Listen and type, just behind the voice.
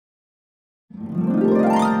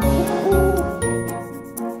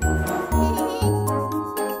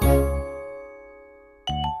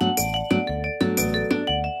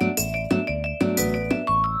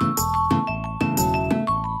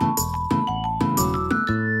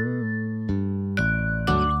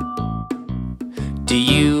Do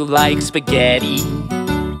you like spaghetti?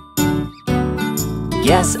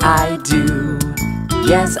 Yes, I do.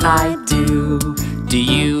 Yes, I do. Do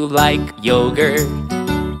you like yogurt?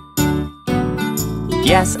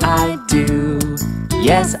 Yes, I do.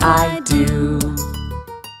 Yes, I do.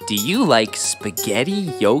 Do you like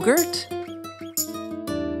spaghetti yogurt?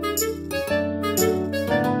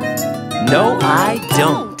 No, I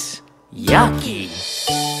don't. Yucky.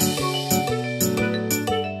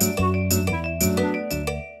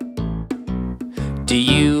 Do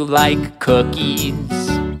you like cookies?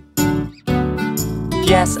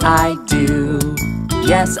 Yes, I do.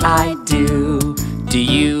 Yes, I do. Do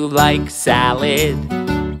you like salad?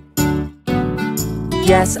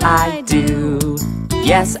 Yes, I do.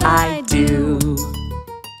 Yes, I do.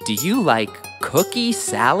 Do you like cookie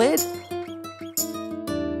salad?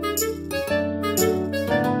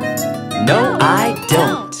 No, I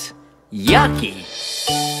don't. Yucky.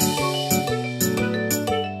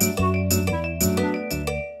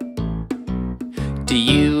 Do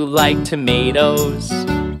you like tomatoes?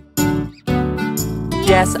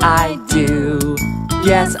 Yes, I do.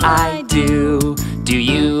 Yes, I do. Do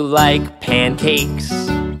you like pancakes?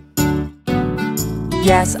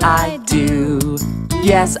 Yes, I do.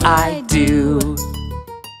 Yes, I do.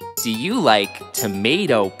 Do you like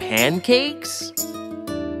tomato pancakes?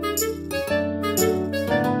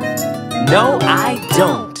 No, I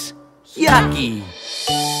don't. Yucky.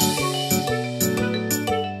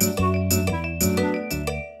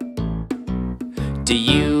 Do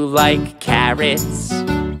you like carrots?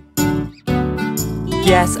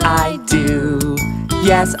 Yes, I do.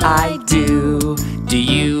 Yes, I do. Do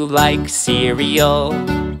you like cereal?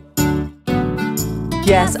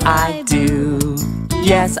 Yes, I do.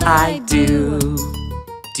 Yes, I do.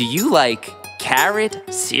 Do you like carrot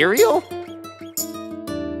cereal?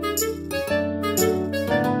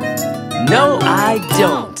 No, I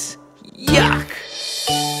don't. Yuck!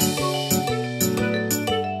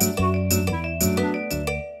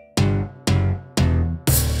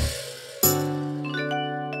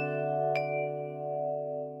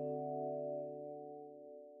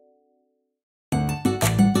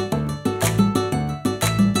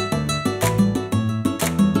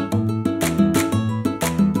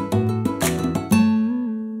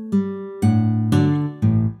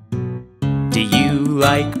 Do you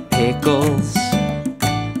like pickles?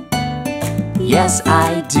 Yes,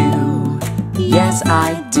 I do. Yes,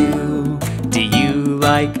 I do. Do you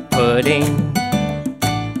like pudding?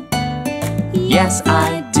 Yes,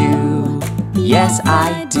 I do. Yes,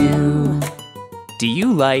 I do. Do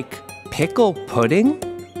you like pickle pudding?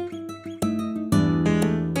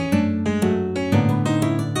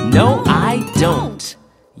 No, I don't.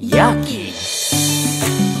 Yucky.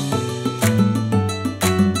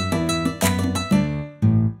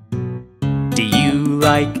 Do you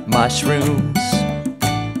like mushrooms?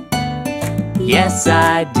 Yes,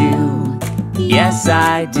 I do. Yes,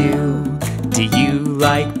 I do. Do you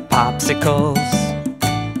like popsicles?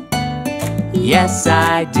 Yes,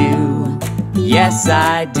 I do. Yes,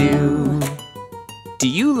 I do. Do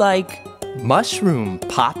you like mushroom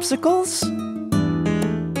popsicles?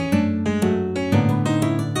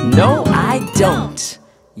 No, I don't.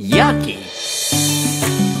 Yucky.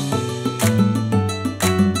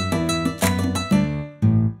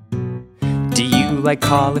 Do you like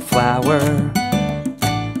cauliflower?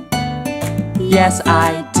 Yes,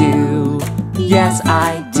 I do. Yes,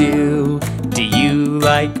 I do. Do you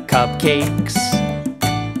like cupcakes?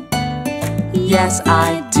 Yes,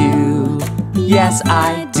 I do. Yes,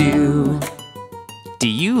 I do. Do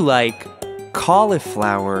you like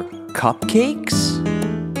cauliflower cupcakes?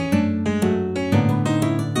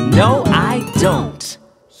 No, I don't.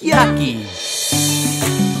 Yucky.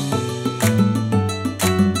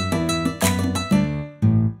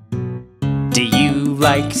 Do you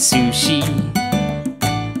like sushi?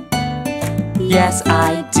 Yes,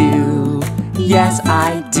 I do. Yes,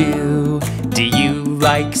 I do. Do you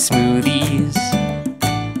like smoothies?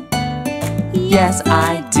 Yes,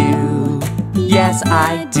 I do. Yes,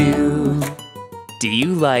 I do. Do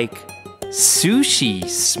you like sushi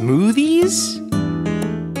smoothies?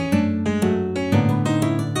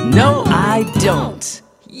 No, I don't.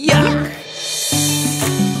 Yuck!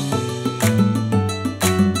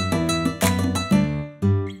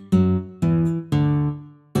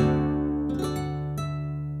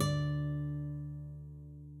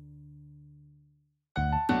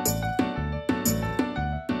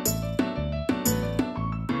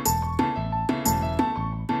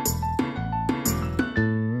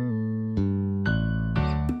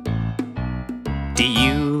 Do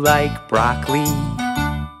you like broccoli?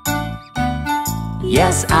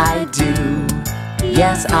 Yes, I do.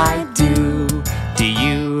 Yes, I do. Do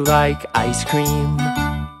you like ice cream?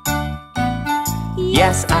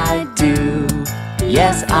 Yes, I do.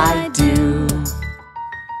 Yes, I do.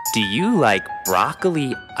 Do you like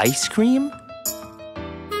broccoli ice cream?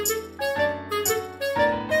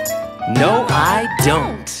 No, I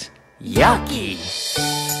don't. Yucky!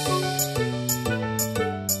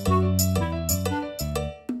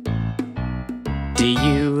 Do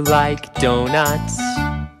you like donuts?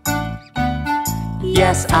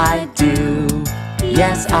 Yes, I do.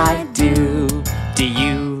 Yes, I do. Do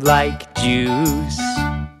you like juice?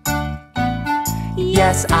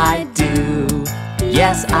 Yes, I do.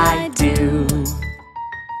 Yes, I do.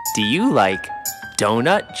 Do you like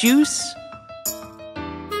donut juice?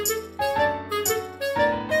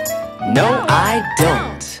 No, I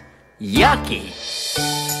don't. Yucky!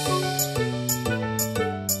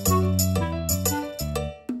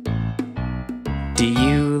 Do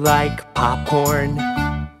you like popcorn?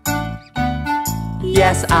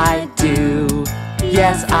 Yes, I do.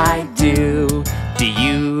 Yes, I do. Do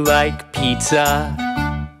you like pizza?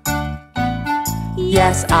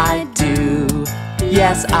 Yes, I do.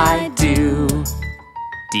 Yes, I do.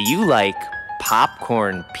 Do you like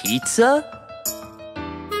popcorn pizza?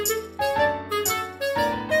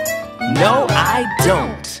 No, I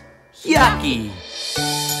don't. Yucky!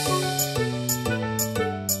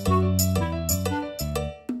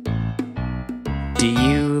 Do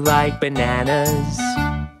you like bananas?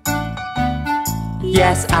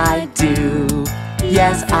 Yes, I do.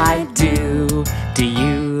 Yes, I do. Do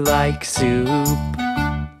you like soup?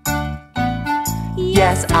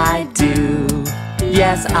 Yes, I do.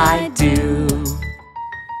 Yes, I do.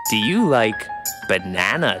 Do you like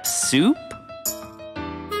banana soup?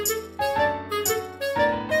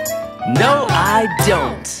 No, I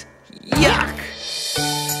don't. Yuck!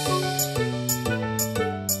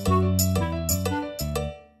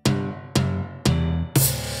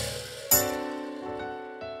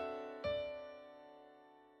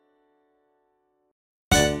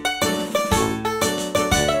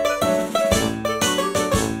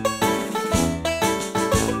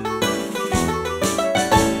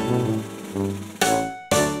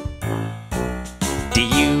 Do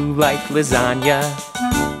you like lasagna?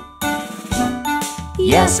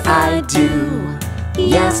 Yes, I do.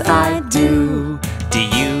 Yes, I do. Do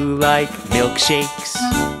you like milkshakes?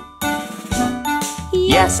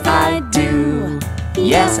 Yes, I do.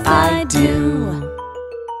 Yes, I do.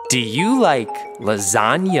 Do you like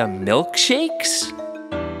lasagna milkshakes?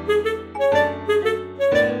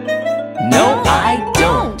 No, I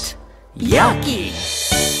don't. Yucky!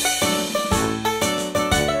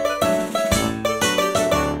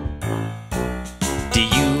 Do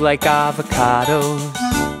you like avocados?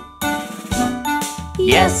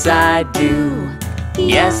 Yes, I do.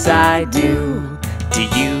 Yes, I do. Do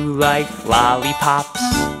you like lollipops?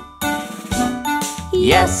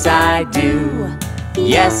 Yes, I do.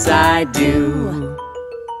 Yes, I do.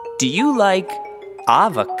 Do you like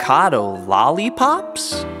avocado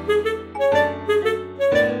lollipops?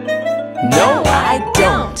 No, I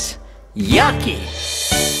don't. Yucky!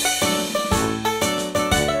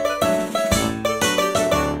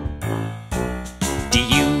 Do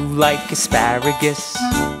you like asparagus?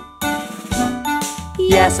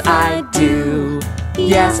 Yes, I do.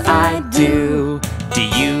 Yes, I do. Do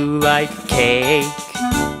you like cake?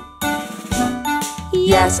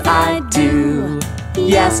 Yes, I do.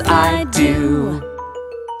 Yes, I do.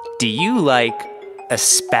 Do you like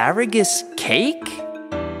asparagus cake?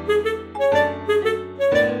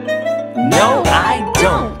 No, I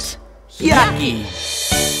don't. Yucky!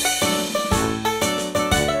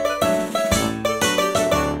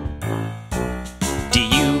 Do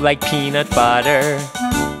you like peanut butter?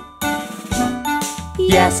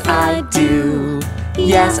 Yes, I do.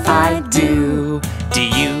 Yes, I do. Do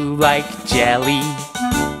you like jelly?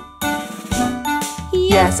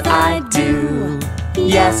 Yes, I do.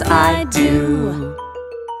 Yes, I do.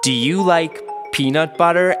 Do you like peanut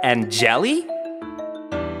butter and jelly?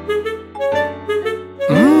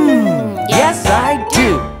 Yes, I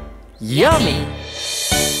do. Yummy!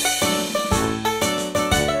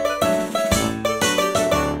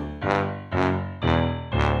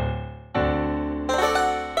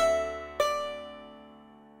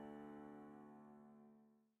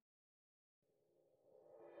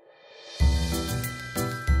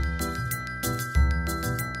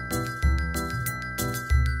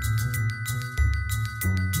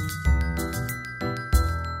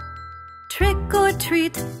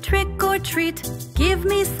 Trick or treat, give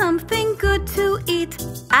me something good to eat.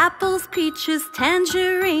 Apples, peaches,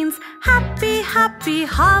 tangerines, happy, happy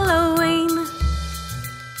Halloween.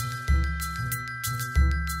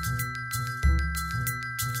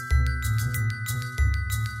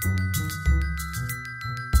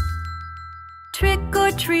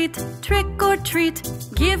 or treat, trick or treat.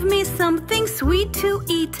 Give me something sweet to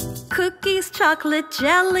eat. Cookies, chocolate,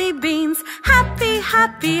 jelly beans. Happy,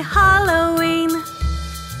 happy Halloween.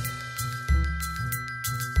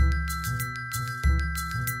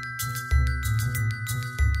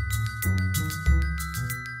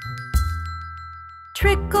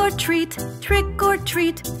 Trick or treat, trick or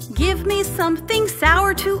treat. Give me something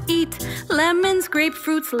sour to eat. Lemons,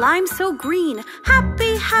 grapefruits, limes so green.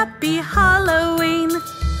 Happy, happy Halloween.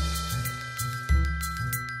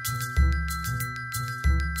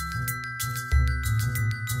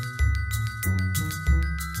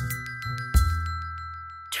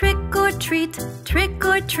 Trick or treat, trick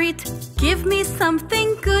or treat. Give me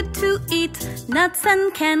something good to eat. Nuts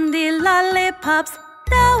and candy, lollipops.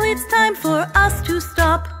 Now it's time for us to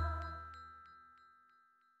stop.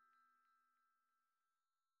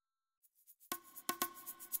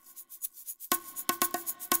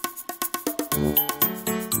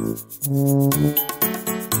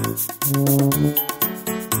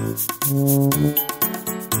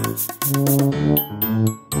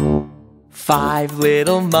 Five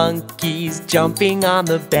little monkeys jumping on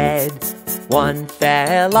the bed. One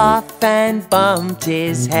fell off and bumped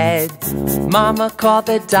his head. Mama called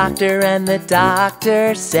the doctor and the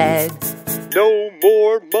doctor said, "No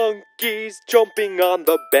more monkeys jumping on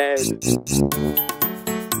the bed."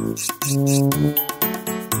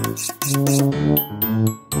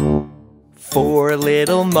 Four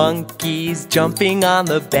little monkeys jumping on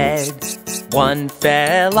the bed. One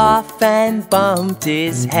fell off and bumped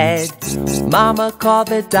his head. Mama called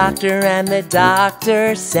the doctor and the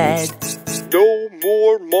doctor said, "No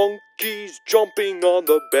more monkeys jumping on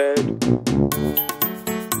the bed."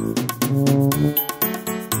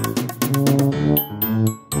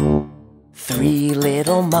 Three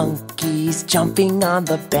little monkeys jumping on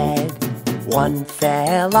the bed. One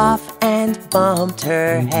fell off and bumped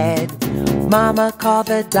her head. Mama called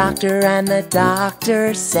the doctor and the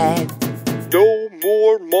doctor said, "No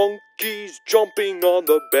more monkeys jumping on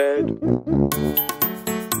the bed."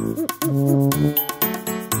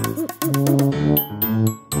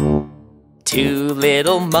 Two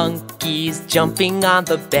little monkeys jumping on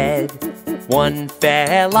the bed. One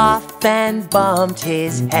fell off and bumped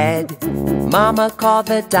his head. Mama called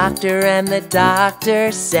the doctor and the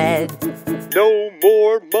doctor said, "No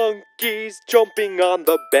more monkeys jumping on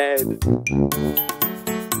the bed."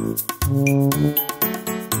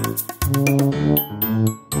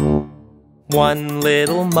 One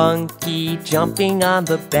little monkey jumping on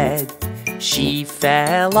the bed. She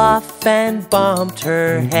fell off and bumped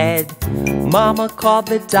her head. Mama called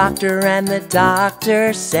the doctor and the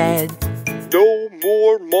doctor said, "No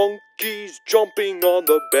more monkeys jumping on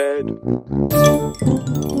the bed."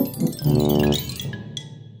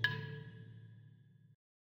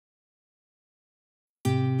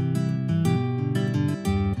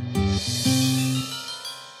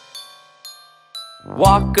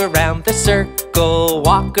 Walk around the circle,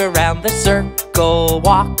 walk around the circle.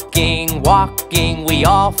 Walking, walking, we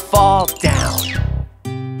all fall down.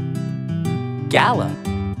 Gallop.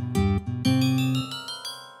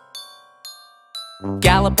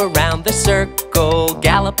 Gallop around the circle,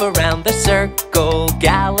 gallop around the circle.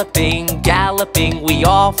 Galloping, galloping, we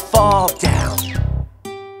all fall down.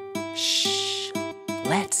 Shh,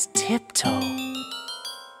 let's tiptoe.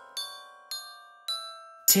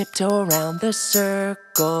 Tiptoe around the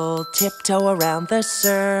circle, tiptoe around the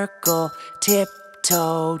circle.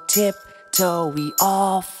 Tiptoe, tiptoe, we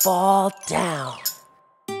all fall down.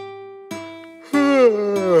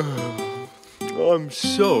 I'm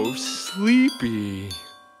so sleepy.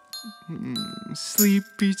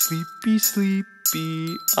 Sleepy, sleepy,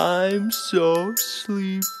 sleepy. I'm so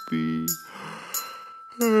sleepy.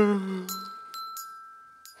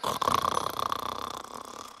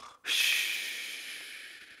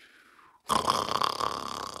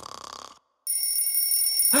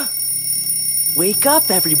 Wake up,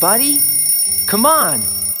 everybody. Come on,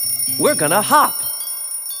 we're gonna hop.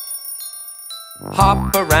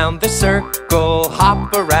 Hop around the circle,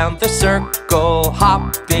 hop around the circle.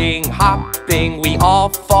 Hopping, hopping, we all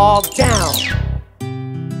fall down.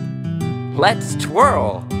 Let's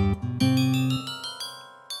twirl.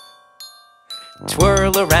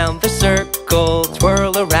 Twirl around the circle,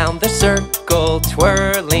 twirl around the circle.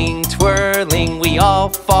 Twirling, twirling, we all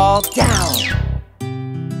fall down.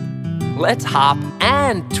 Let's hop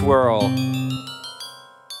and twirl.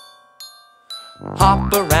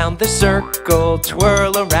 Hop around the circle,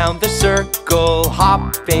 twirl around the circle.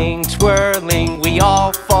 Hopping, twirling, we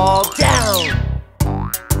all fall down.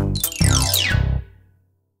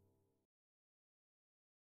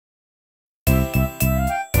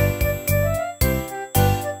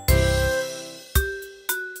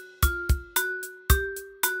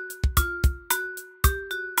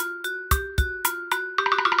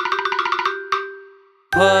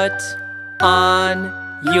 Put on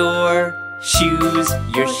your shoes,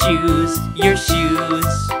 your shoes, your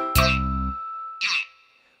shoes.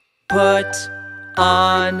 Put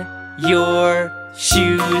on your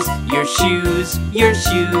shoes, your shoes, your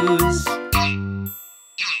shoes.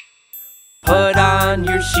 Put on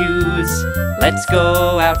your shoes, let's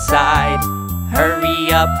go outside.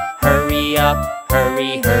 Hurry up, hurry up,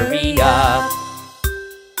 hurry, hurry up.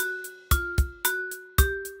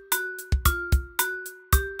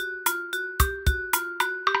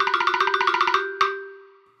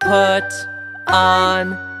 Put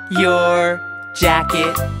on your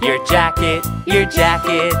jacket, your jacket, your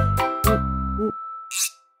jacket.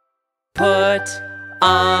 Put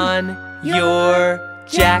on your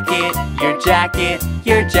jacket, your jacket,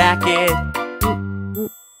 your jacket.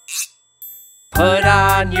 Put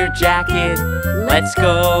on your jacket, let's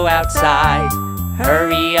go outside.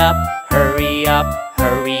 Hurry up, hurry up,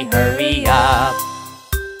 hurry, hurry up.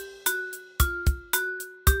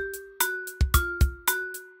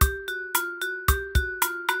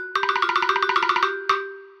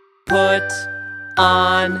 Put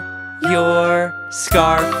on your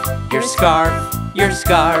scarf, your scarf, your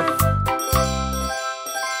scarf.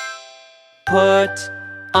 Put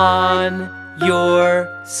on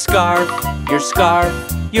your scarf, your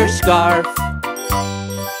scarf, your scarf.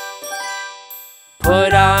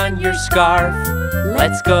 Put on your scarf,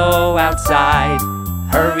 let's go outside.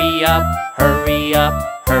 Hurry up, hurry up,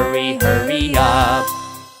 hurry, hurry up.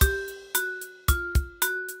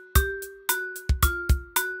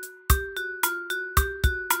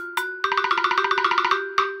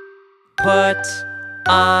 Put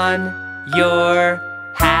on your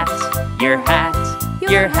hat, your hat,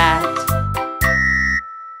 your hat.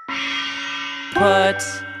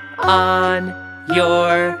 Put on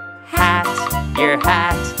your hat, your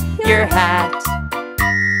hat, your hat.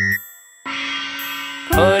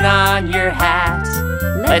 Put on your hat,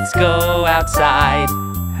 let's go outside.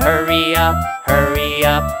 Hurry up, hurry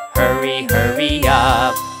up, hurry, hurry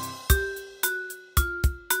up.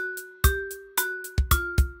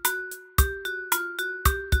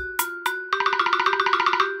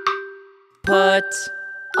 Put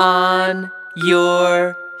on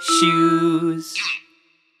your shoes,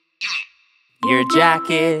 your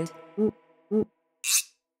jacket,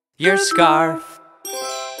 your scarf,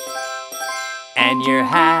 and your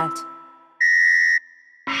hat.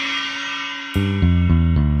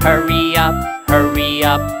 Hurry up, hurry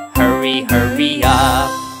up, hurry, hurry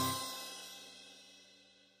up.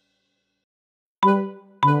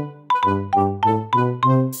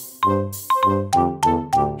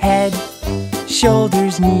 Head,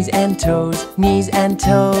 shoulders, knees and toes, knees and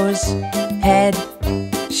toes. Head,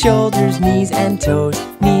 shoulders, knees and toes,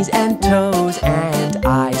 knees and toes. And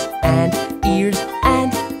eyes and ears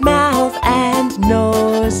and mouth and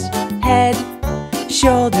nose. Head,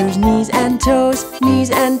 shoulders, knees and toes, knees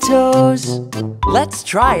and toes. Let's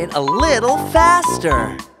try it a little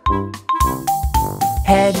faster.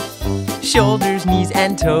 Head, shoulders, knees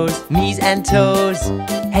and toes, knees and toes.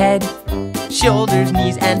 Head, shoulders,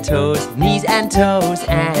 knees and toes, knees and toes.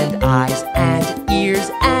 And eyes and ears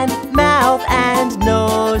and mouth and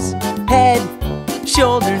nose. Head,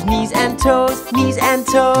 shoulders, knees and toes, knees and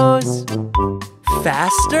toes.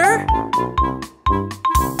 Faster?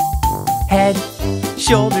 Head,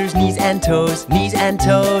 shoulders, knees and toes, knees and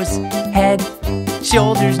toes. Head,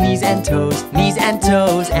 shoulders, knees and toes, knees and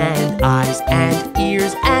toes. And eyes and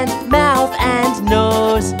ears and mouth and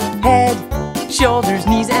nose. Head, shoulders,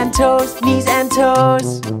 knees and toes, knees and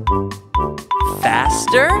toes.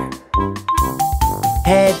 Faster?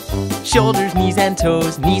 Head, shoulders, knees and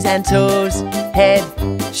toes, knees and toes. Head,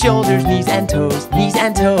 shoulders, knees and toes, knees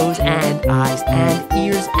and toes. And eyes and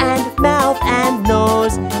ears and mouth and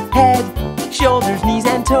nose. Head, shoulders, knees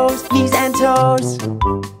and toes, knees and toes.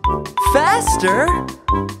 Faster?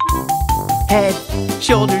 Head,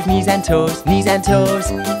 shoulders, knees and toes, knees and toes.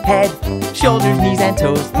 Head, shoulders, knees and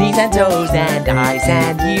toes, knees and toes. And eyes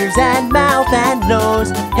and ears and mouth and nose.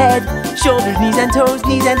 Head, shoulders, knees and toes,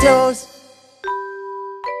 knees and toes.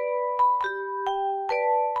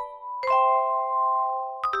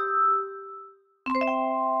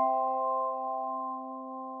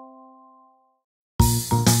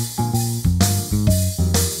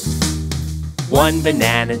 One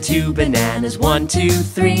banana, two bananas, 1, 2,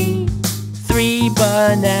 3. 3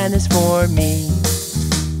 bananas for me.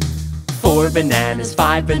 4 bananas,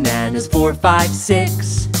 5 bananas, 4, 5,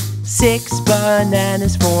 6. 6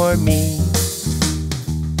 bananas for me.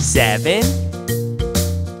 7,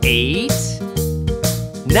 8,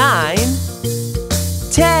 9,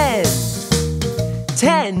 10.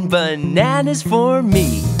 10 bananas for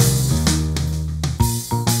me.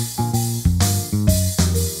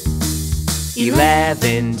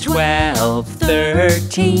 11, 12,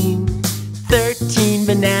 13. 13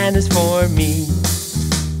 bananas for me.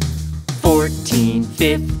 14,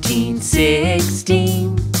 15,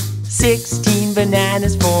 16. 16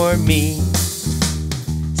 bananas for me.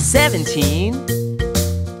 17,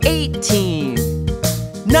 18,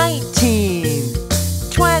 19,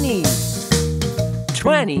 20.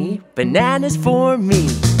 20 bananas for me.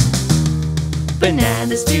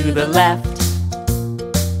 Bananas to the left,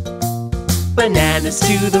 bananas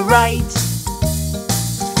to the right.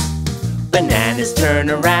 Bananas turn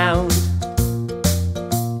around,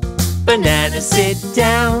 bananas sit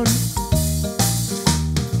down.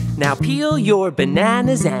 Now peel your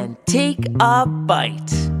bananas and take a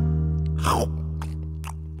bite.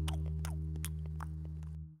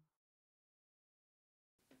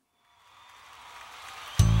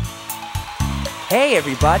 Hey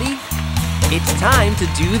everybody, it's time to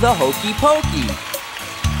do the hokey pokey.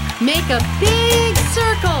 Make a big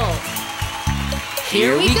circle.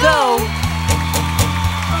 Here we go.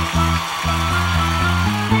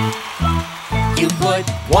 You put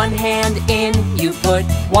one hand in, you put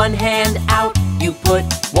one hand out. You put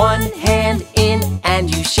one hand in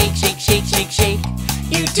and you shake, shake, shake, shake, shake.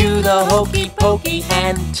 You do the hokey pokey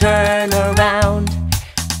and turn around.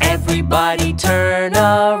 Everybody turn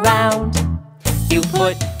around. You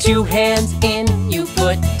put two hands in, you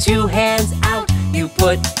put two hands out. You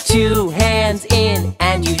put two hands in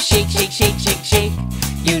and you shake, shake, shake, shake, shake.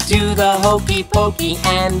 You do the hokey pokey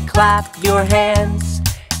and clap your hands.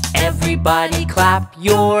 Everybody clap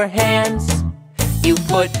your hands. You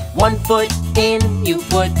put one foot in, you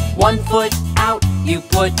put one foot out. You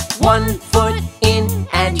put one foot in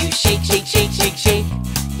and you shake, shake, shake, shake, shake.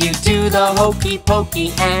 You do the hokey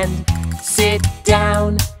pokey and sit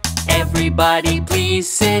down. Everybody please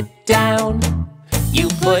sit down. You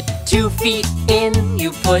put 2 feet in,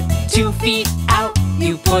 you put 2 feet out.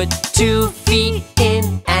 You put 2 feet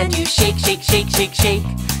in and you shake, shake, shake, shake, shake.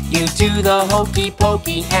 You do the hokey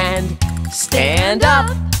pokey and stand up.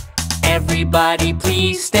 Everybody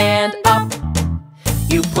please stand up.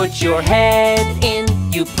 You put your head in,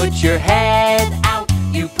 you put your head out.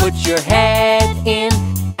 You put your head in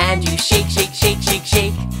and you shake, shake, shake, shake,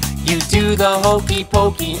 shake. You do the hokey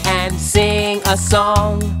pokey and sing a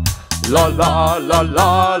song. La la la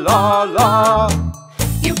la la la.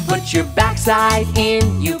 You put your backside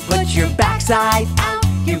in, you put your backside out.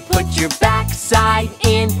 You put your backside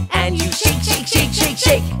in and you shake, shake, shake, shake,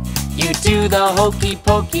 shake. You do the hokey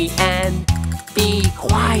pokey and be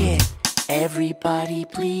quiet. Everybody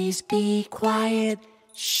please be quiet.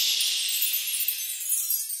 Shh.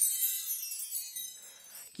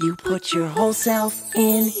 You put your whole self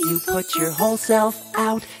in, you put your whole self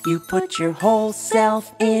out. You put your whole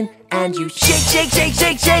self in and you shake, shake, shake,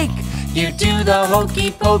 shake, shake. You do the hokey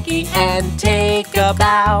pokey and take a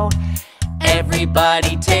bow.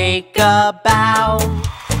 Everybody take a bow.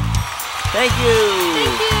 Thank you.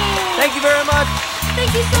 Thank you. Thank you very much.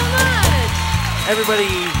 Thank you so much. Everybody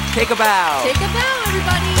take a bow. Take a bow,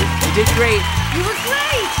 everybody. You did great. You were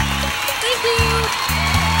great. Thank you.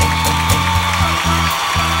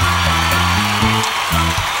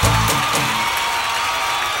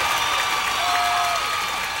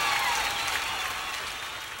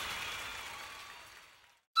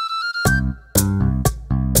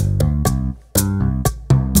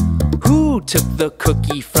 Who took the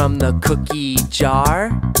cookie from the cookie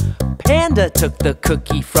jar? Panda took the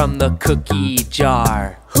cookie from the cookie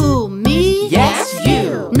jar. Who, me? Yes,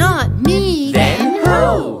 you. Not me. Then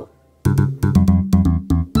who?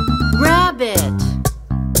 Rabbit.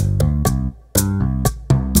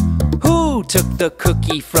 Who took the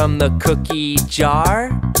cookie from the cookie jar?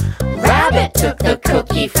 Rabbit took the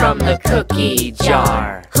cookie from the cookie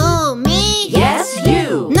jar. Who, me? Yes,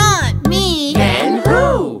 you. Not me. Then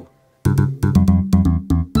who?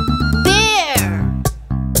 Bear.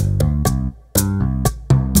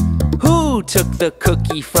 Who took the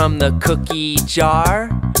cookie from the cookie jar?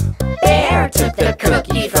 Bear took the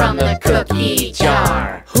cookie from the cookie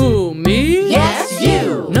jar. Who, me? Yes,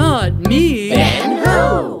 you. Not me. Then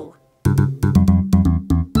who?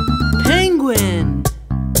 Penguin.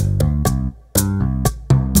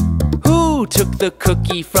 Who took the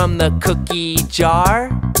cookie from the cookie jar?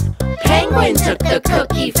 Penguin took the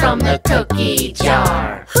cookie from the cookie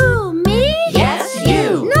jar. Who, me? Yes,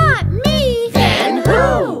 you. Not me. Then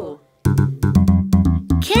who?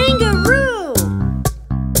 Kangaroo.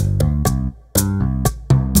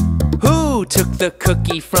 Who took the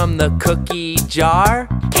cookie from the cookie jar?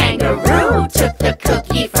 Kangaroo took the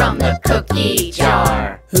cookie from the cookie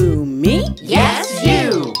jar. Who, me? Yes,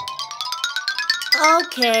 you.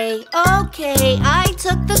 Okay, I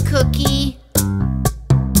took the cookie.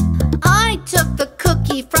 took the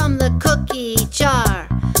cookie from the cookie jar.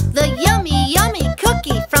 The yummy, yummy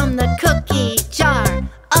cookie from the cookie jar.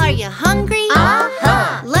 Are you hungry?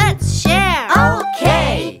 Uh-huh. Let's share.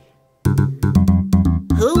 Okay.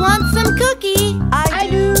 Who wants some cookie? I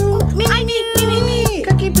do. Me.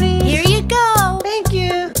 Cookie, please. Here you go. Thank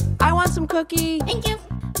you. I want some cookie. Thank you.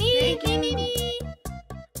 Me.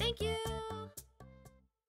 Thank you.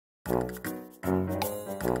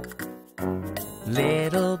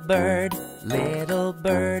 Little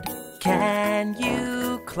bird, can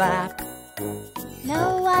you clap?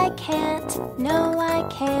 No, I can't. No, I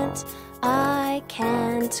can't. I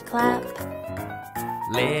can't clap.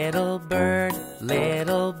 Little bird,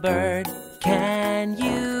 can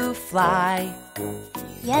you fly?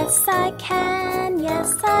 Yes, I can.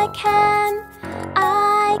 Yes, I can.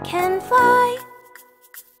 I can fly.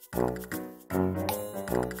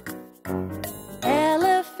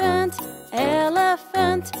 Elephant,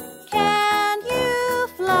 elephant, can you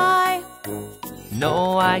fly?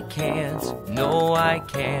 No, I can't. No, I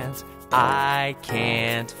can't. I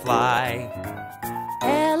can't fly.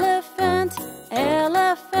 Elephant,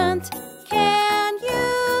 elephant, can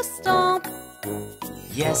you stomp?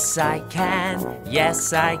 Yes, I can.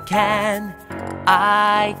 Yes, I can.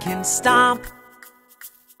 I can stomp.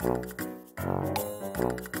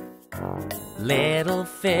 Little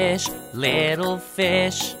fish,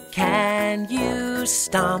 can you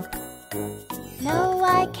stomp? No,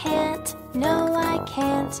 I can't. No, I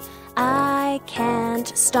can't. I can't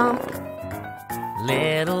stomp.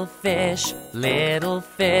 Little fish,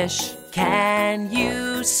 can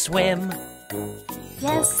you swim?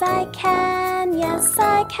 Yes, I can. Yes,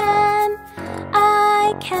 I can.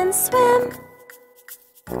 I can swim.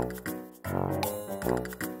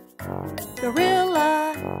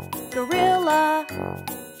 Gorilla, gorilla,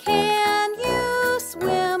 can you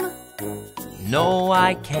swim? No,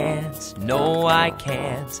 I can't. No, I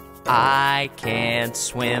can't. I can't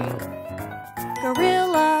swim.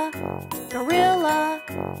 Gorilla, gorilla,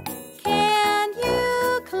 can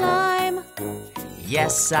you climb?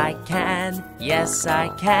 Yes, I can. Yes, I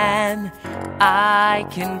can. I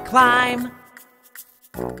can climb.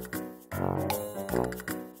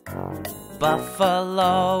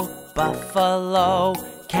 Buffalo,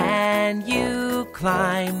 can you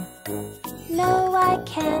climb? No, I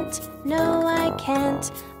can't. No, I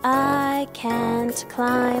can't. I can't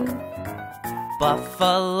climb.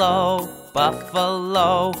 Buffalo,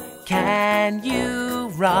 can you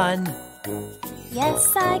run?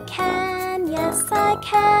 Yes, I can. Yes, I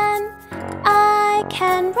can. I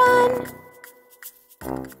can run.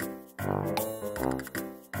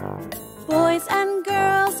 Boys and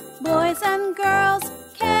girls,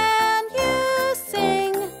 can you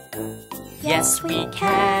sing? Yes, we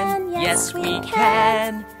can. Yes, we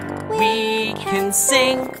can. We can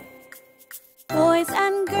sing. Boys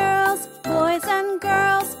and girls,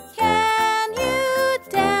 can you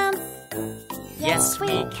dance? Yes,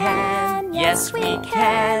 we can. Yes, we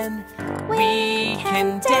can. We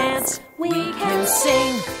can dance. We can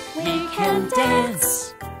sing. We can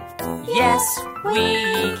dance. Yes,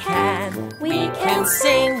 we can. We can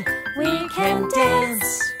sing. We can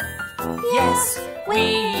dance. Yes,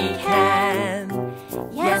 we can.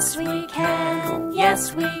 Yes, we can.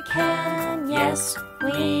 Yes, we can. Yes,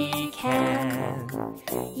 we can.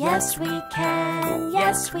 Yes, we can.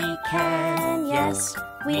 Yes, we can. Yes,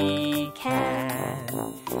 we can.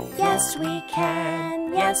 Yes, we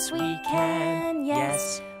can. Yes, we can.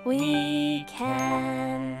 Yes, we can.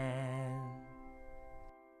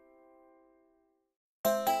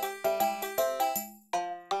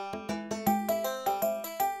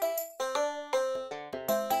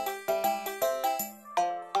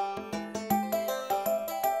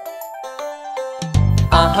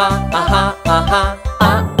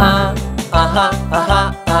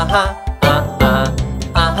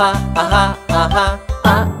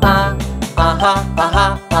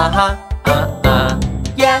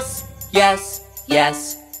 Yes, yes,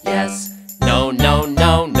 yes, yes. No, no,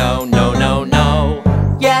 no, no, no, no, no.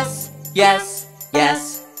 Yes, yes,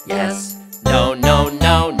 yes, yes. No, no,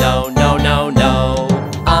 no, no, no, no, no.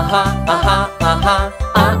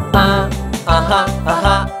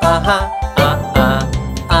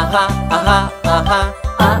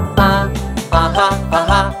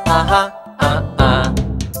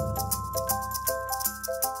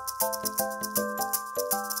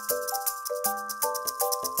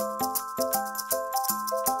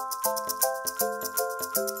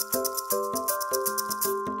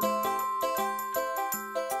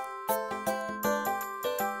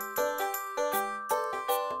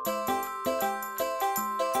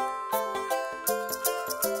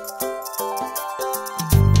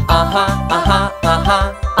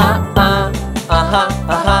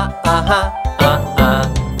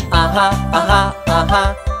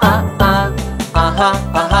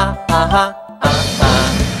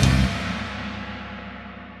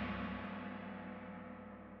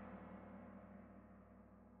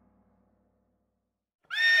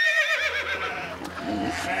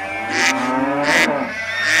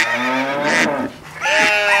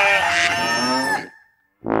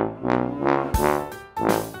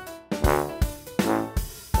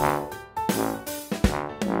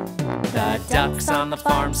 The ducks on the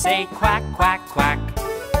farm say quack, quack, quack.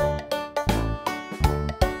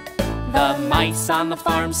 The mice on the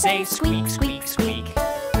farm say squeak, squeak, squeak.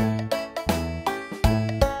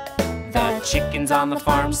 The chickens on the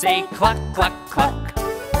farm say cluck, cluck, cluck.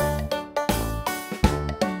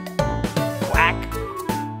 Quack,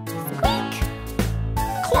 squeak,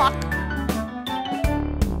 cluck.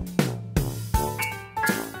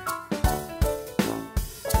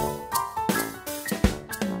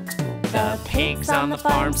 The pigs on the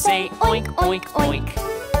farm say oink, oink, oink.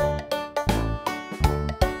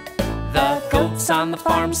 The goats on the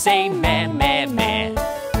farm say meh, meh, meh.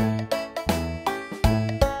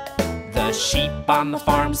 The sheep on the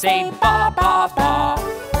farm say ba, ba, ba.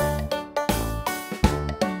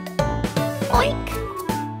 Oink,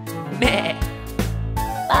 meh,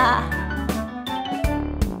 ba.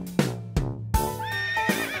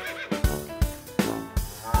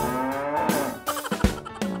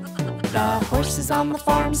 The horses on the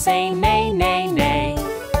farm say neigh, neigh, neigh.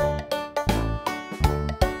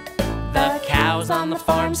 The cows on the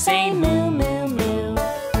farm say moo, moo, moo.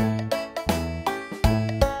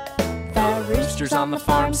 The roosters on the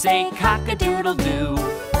farm say cock-a-doodle-doo.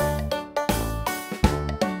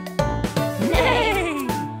 Neigh!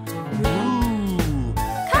 Moo!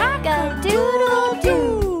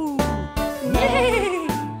 Cock-a-doodle-doo. Neigh!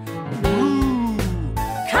 Moo!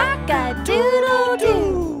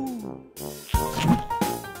 Cock-a-doodle-doo.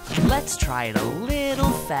 Let's try it a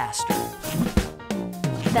little faster.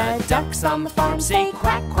 The ducks on the farm say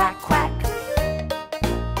quack, quack, quack.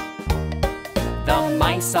 The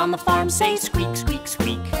mice on the farm say squeak, squeak,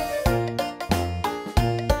 squeak.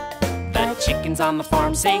 The chickens on the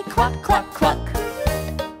farm say cluck, cluck, cluck.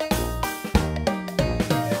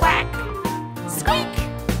 Quack, squeak,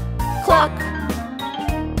 cluck.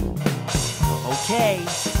 Okay,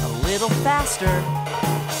 a little faster.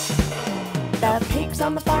 The pigs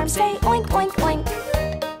on the farm say oink, oink, oink.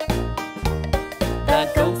 The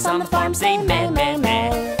goats on the farm say meh, meh,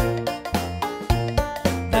 meh.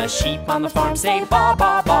 The sheep on the farm say ba,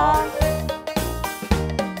 ba, ba.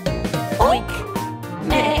 Oink,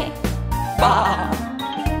 meh, ba.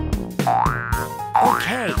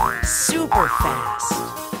 Okay, super fast.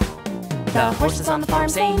 The horses on the farm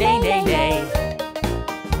say neigh, neigh, neigh.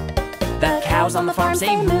 The cows on the farm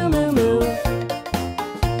say moo, moo, moo.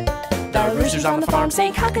 The roosters on the farm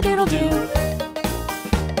say cock-a-doodle-doo.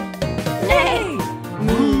 Neigh!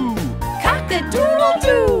 Moo!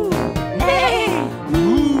 Cock-a-doodle-doo! Neigh!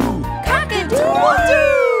 Moo! Cock-a-doodle-doo!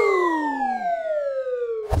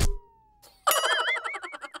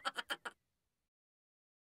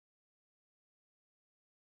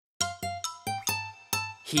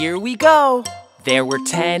 Here we go! There were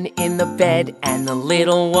 10 in the bed, and the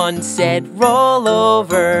little one said, roll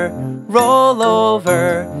over, roll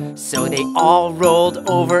over. So they all rolled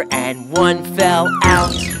over, and one fell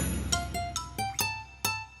out.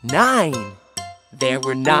 9. There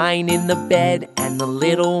were 9 in the bed, and the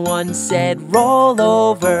little one said, roll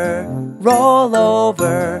over, roll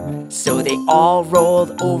over. So they all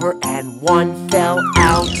rolled over, and one fell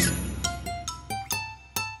out.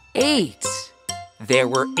 8. There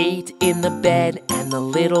were 8 in the bed, and the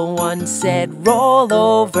little one said, roll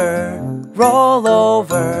over, roll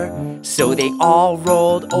over. So they all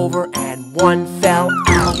rolled over, and one fell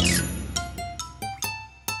out.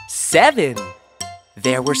 7.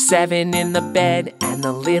 There were 7 in the bed, and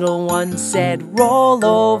the little one said, roll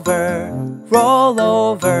over, roll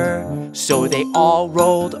over. So they all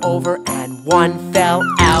rolled over, and one fell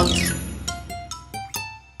out.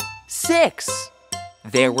 6.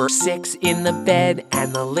 There were 6 in the bed,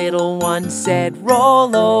 and the little one said,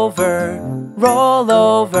 roll over, roll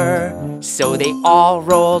over. So they all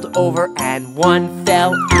rolled over, and one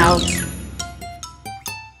fell out.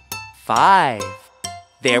 5.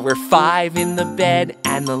 There were 5 in the bed,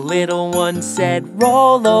 and the little one said,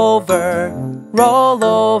 roll over, roll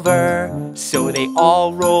over. So they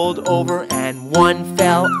all rolled over, and one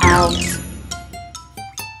fell out.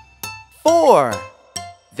 4.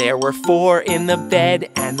 There were 4 in the bed,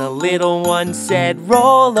 and the little one said,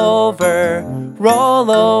 roll over, roll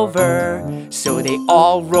over. So they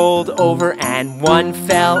all rolled over, and one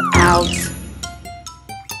fell out.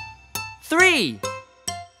 3.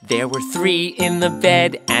 There were 3 in the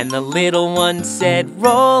bed, and the little one said,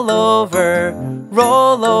 roll over,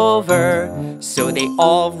 roll over. So they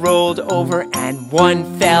all rolled over, and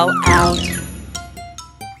one fell out.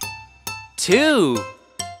 2.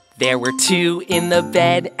 There were 2 in the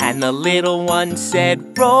bed, and the little one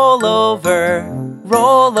said, roll over,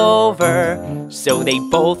 roll over. So they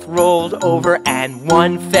both rolled over, and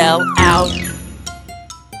one fell out.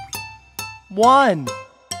 1.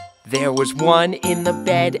 There was 1 in the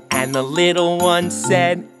bed, and the little one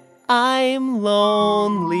said, I'm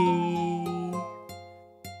lonely.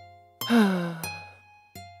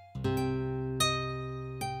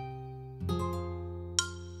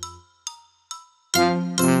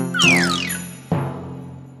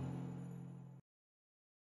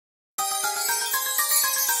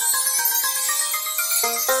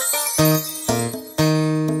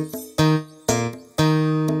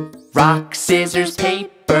 Rock, scissors,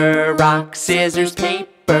 paper, rock, scissors,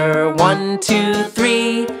 paper. 1, 2,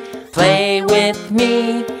 3, play with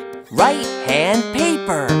me. Right hand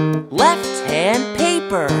paper, left hand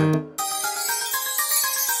paper.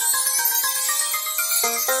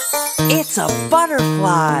 It's a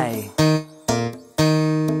butterfly.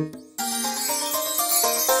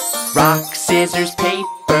 Rock, scissors,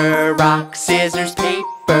 paper, rock, scissors,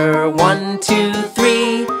 paper. 1, 2,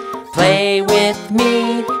 3, play with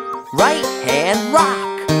me. Right hand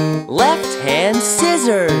rock, left hand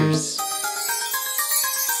scissors.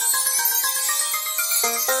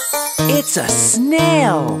 It's a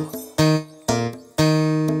snail.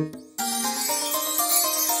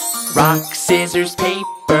 Rock, scissors,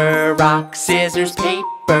 paper, rock, scissors,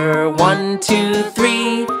 paper. 1, 2,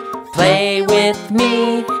 3, play with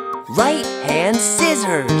me. Right hand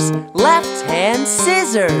scissors, left hand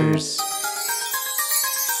scissors.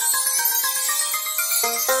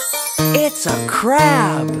 It's a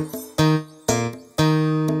crab.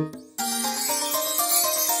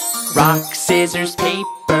 Rock, scissors,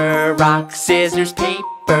 paper, rock, scissors,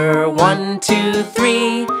 paper. 1, 2,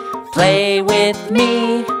 3, play with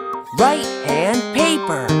me. Right hand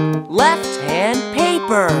paper, left hand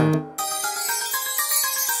paper.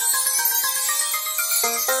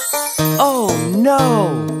 Oh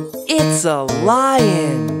no, it's a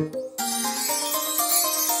lion.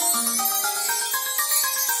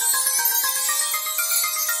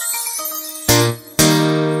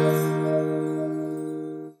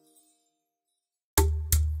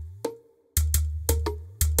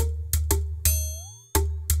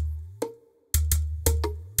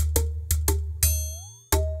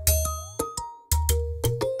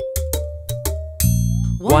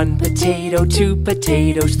 One potato, 2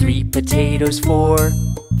 potatoes, 3 potatoes, 4,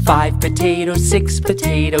 5 potatoes, 6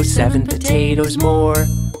 potatoes, 7 potatoes more.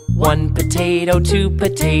 1 potato, 2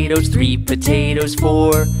 potatoes, 3 potatoes,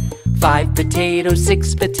 4, 5 potatoes,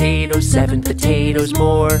 6 potatoes, 7 potatoes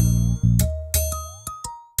more.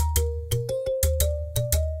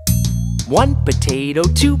 1 potato,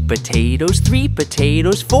 2 potatoes, 3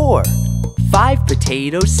 potatoes, 4, 5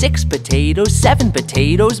 potatoes, 6 potatoes, 7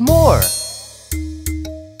 potatoes more.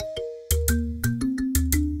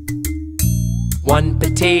 1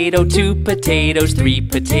 potato, 2 potatoes, 3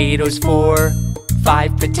 potatoes, 4,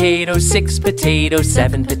 5 potatoes, 6 potatoes,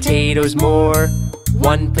 7 potatoes more.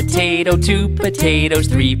 1 potato, 2 potatoes,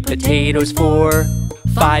 3 potatoes, 4,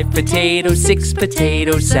 5 potatoes, 6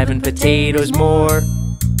 potatoes, 7 potatoes more.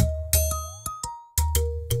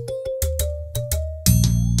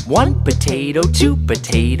 1 potato, 2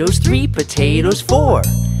 potatoes, 3 potatoes, 4,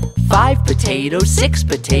 5 potatoes, 6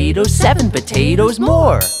 potatoes, 7 potatoes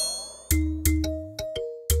more.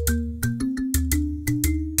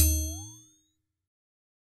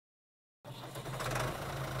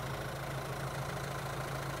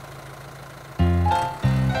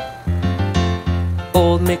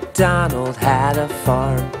 Old MacDonald had a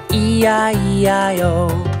farm, E-I-E-I-O.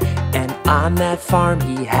 And on that farm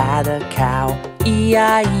he had a cow,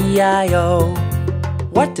 E-I-E-I-O.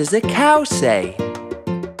 What does a cow say?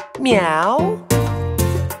 Meow.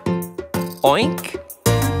 Oink.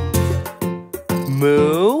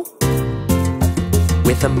 Moo.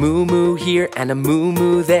 With a moo-moo here and a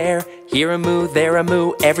moo-moo there, here a moo, there a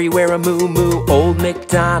moo, everywhere a moo-moo. Old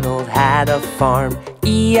MacDonald had a farm,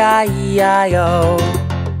 E-I-E-I-O.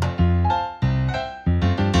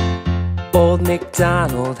 Old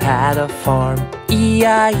MacDonald had a farm,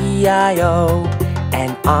 E-I-E-I-O.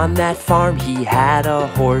 And on that farm he had a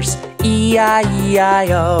horse,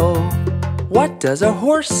 E-I-E-I-O. What does a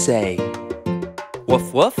horse say?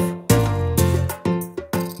 Woof woof.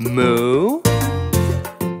 Moo.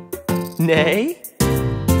 Neigh.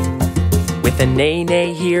 With a neigh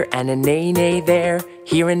neigh here and a neigh neigh there,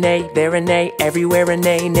 here a neigh, there a neigh, everywhere a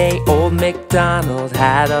neigh neigh. Old MacDonald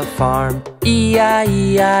had a farm,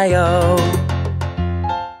 E-I-E-I-O.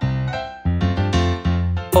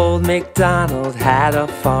 Old MacDonald had a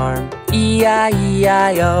farm,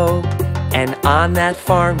 E-I-E-I-O. And on that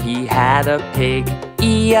farm he had a pig,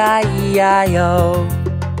 E-I-E-I-O.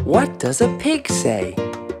 What does a pig say?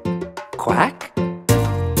 Quack?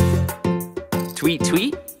 Tweet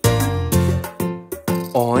tweet?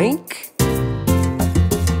 Oink?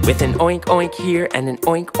 With an oink oink here and an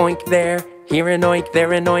oink oink there, here an oink,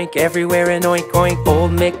 there an oink, everywhere an oink oink.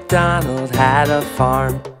 Old MacDonald had a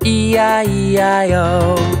farm,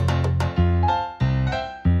 E-I-E-I-O.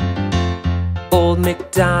 Old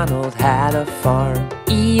MacDonald had a farm,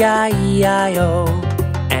 E-I-E-I-O.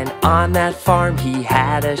 And on that farm he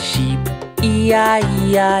had a sheep,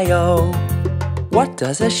 E-I-E-I-O. What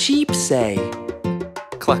does a sheep say?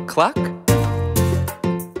 Cluck cluck?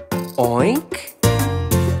 Oink?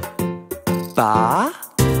 Ba?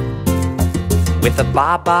 With a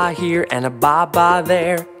ba-ba here and a ba-ba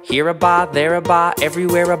there, here a ba, there a ba,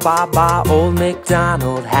 everywhere a ba-ba. Old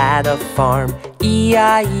MacDonald had a farm,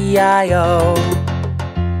 E-I-E-I-O.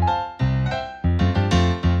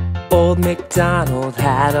 Old MacDonald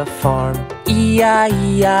had a farm,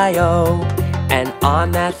 E-I-E-I-O. And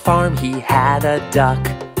on that farm he had a duck,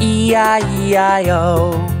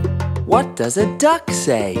 E-I-E-I-O. What does a duck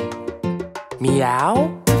say? Meow?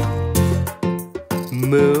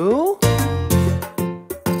 Moo?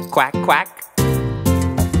 Quack quack?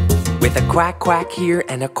 With a quack quack here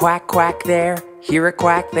and a quack quack there, here a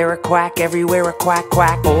quack, there a quack, everywhere a quack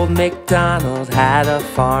quack. Old MacDonald had a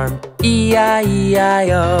farm,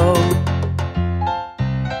 E-I-E-I-O.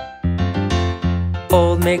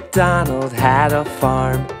 Old MacDonald had a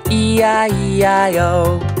farm,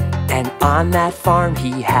 E-I-E-I-O. And on that farm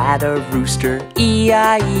he had a rooster,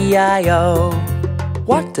 E-I-E-I-O.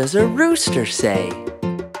 What does a rooster say?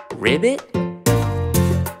 Ribbit?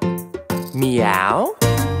 Meow?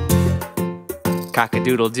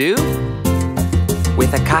 Cock-a-doodle-doo?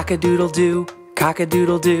 With a cock-a-doodle-doo,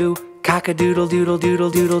 cock-a-doodle-doo,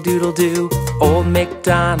 cock-a-doodle-doodle-doodle-doodle-doodle-doo. Old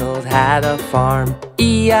MacDonald had a farm,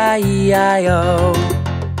 E-I-E-I-O,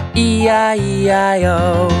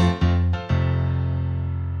 E-I-E-I-O.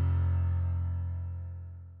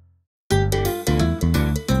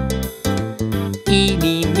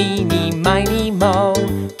 Eeny, meeny, miny, moe,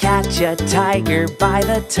 catch a tiger by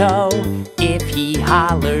the toe. If he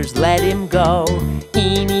hollers, let him go.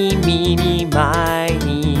 Eeny, meeny,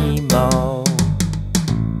 miny, moe.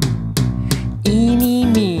 Eeny,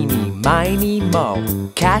 meeny, miny, moe,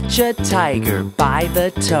 catch a tiger by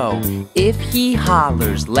the toe. If he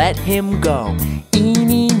hollers, let him go.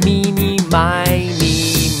 Eeny, meeny,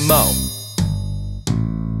 miny, moe.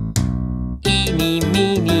 Eeny,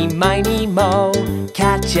 meeny, miny, moe,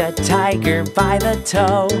 catch a tiger by the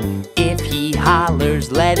toe. If he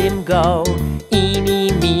hollers, let him go.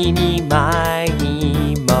 Eeny, meeny,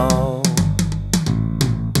 miny, moe.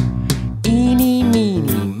 Eeny,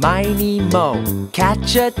 meeny, miny, moe,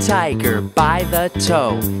 catch a tiger by the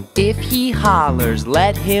toe. If he hollers,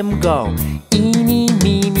 let him go. Eeny,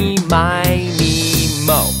 meeny, miny,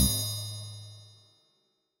 moe.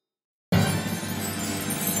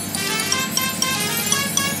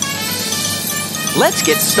 Let's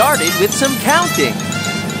get started with some counting.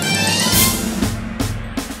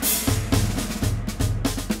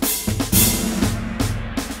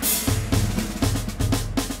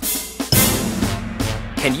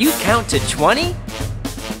 Can you count to 20?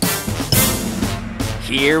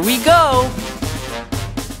 Here we go.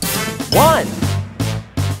 1,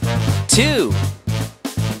 2,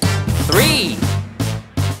 3,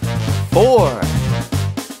 4,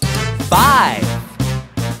 5,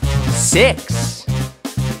 6,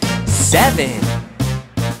 7,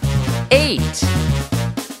 8,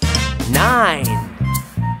 9,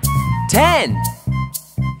 10,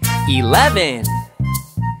 11,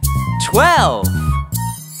 12,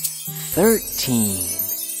 13,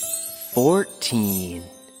 14,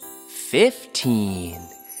 15,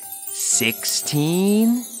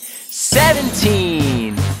 16,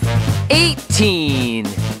 17, 18,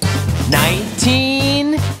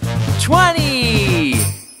 19, 20.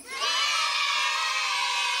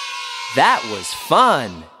 That was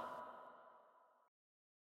fun!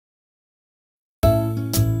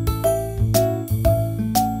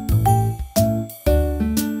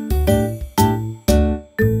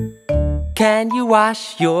 Can you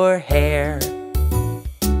wash your hair?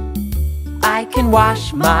 I can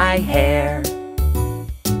wash my hair.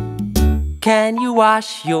 Can you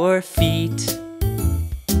wash your feet?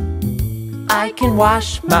 I can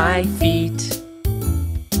wash my feet.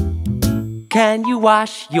 Can you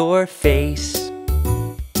wash your face?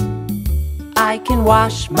 I can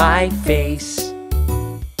wash my face.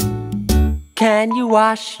 Can you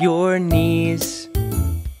wash your knees?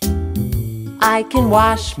 I can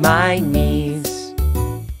wash my knees.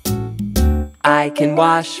 I can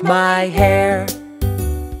wash my hair.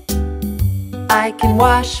 I can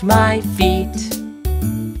wash my feet.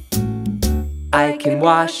 I can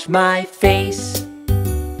wash my face.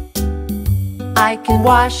 I can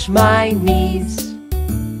wash my knees.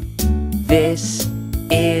 This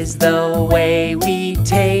is the way we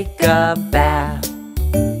take a bath.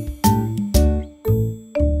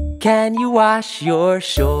 Can you wash your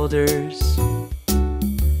shoulders?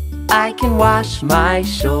 I can wash my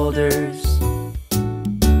shoulders.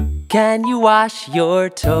 Can you wash your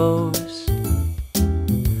toes?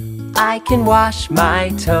 I can wash my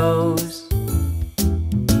toes.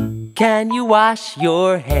 Can you wash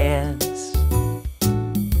your hands?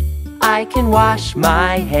 I can wash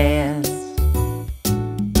my hands.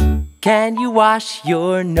 Can you wash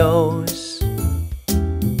your nose?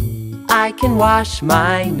 I can wash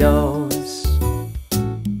my nose.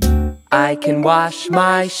 I can wash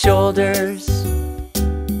my shoulders.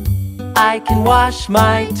 I can wash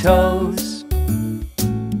my toes.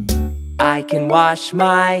 I can wash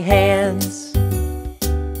my hands.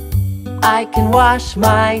 I can wash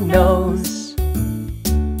my nose.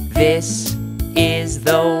 This is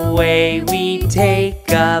the way we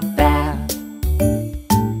take a bath.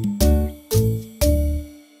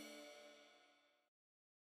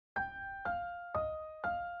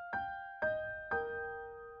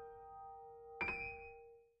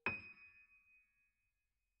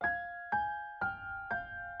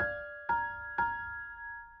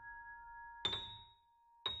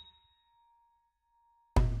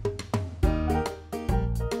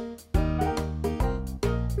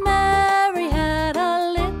 Mary had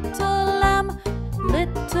a little lamb,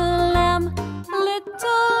 little lamb,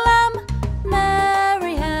 little lamb.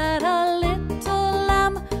 Mary had a little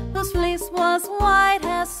lamb whose fleece was white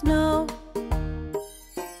as snow.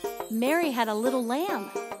 Mary had a little lamb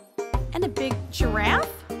and a big giraffe.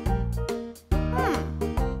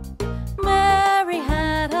 Mary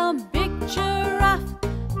had a big giraffe,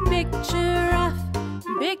 big giraffe,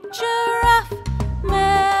 big giraffe.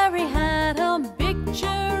 Mary had a big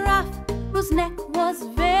giraffe whose neck was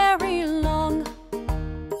very long.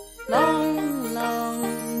 Long,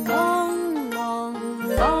 long, long, long,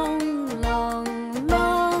 long, long,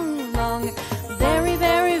 long, long. Very,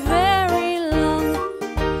 very, very long.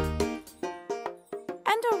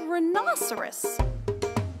 And a rhinoceros.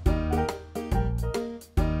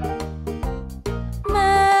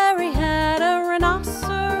 Mary had a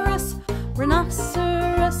rhinoceros,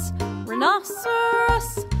 rhinoceros,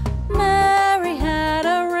 rhinoceros. Mary had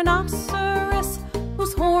a rhinoceros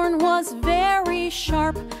whose horn was very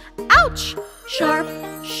sharp. Ouch! Sharp,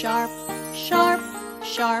 sharp, sharp,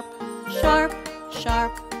 sharp, sharp,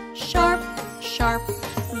 sharp, sharp, sharp.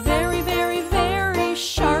 Very, very, very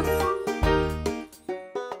sharp.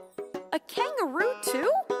 A kangaroo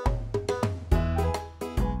too?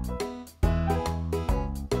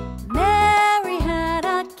 Mary had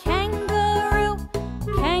a kangaroo,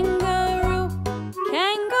 kangaroo,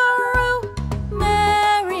 kangaroo.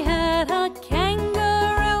 Mary had a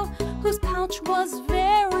kangaroo whose pouch was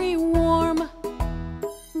very warm.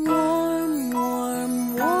 Warm,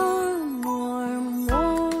 warm, warm, warm,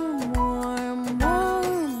 warm, warm,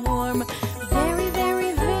 warm, warm. Very,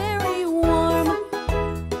 very, very warm.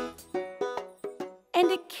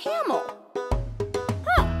 And a camel.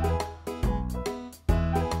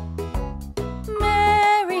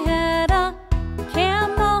 Mary had a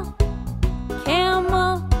camel,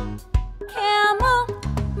 camel, camel.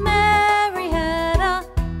 Mary had a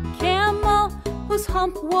camel whose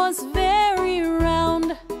hump was very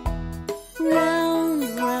round. Round,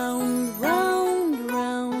 round, round,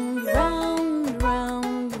 round, round,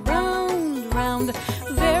 round, round, round.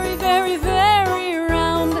 Very, very, very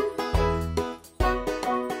round.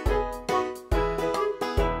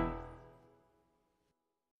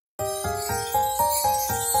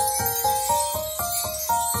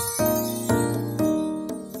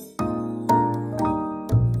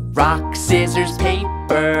 Rock, scissors,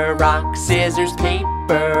 paper, rock, scissors,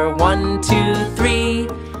 paper. 1, 2, 3,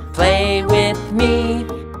 play with me.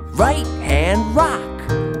 Right hand rock,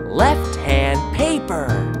 left hand paper.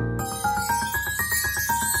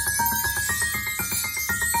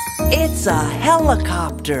 It's a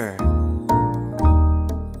helicopter.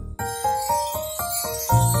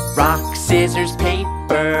 Rock, scissors,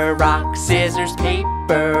 paper, rock, scissors,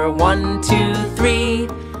 paper. 1, 2, 3,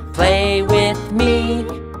 play with me.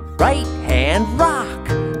 Right hand rock,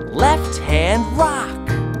 left hand rock.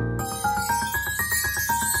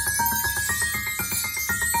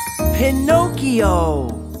 Pinocchio.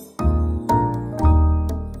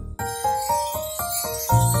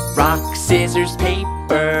 Rock, scissors,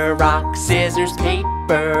 paper, rock, scissors,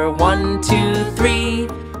 paper. 1, 2, 3,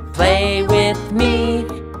 play with me.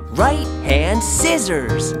 Right hand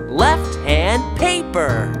scissors, left hand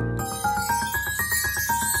paper.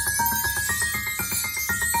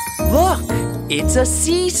 Look, it's a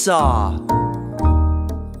seesaw.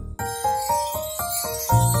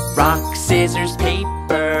 Rock, scissors,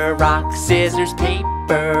 paper, rock, scissors,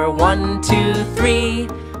 paper. 1, 2, 3,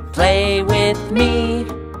 play with me.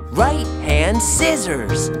 Right hand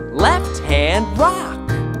scissors, left hand rock.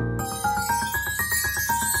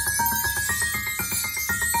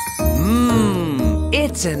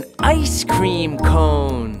 It's an ice cream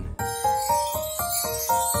cone.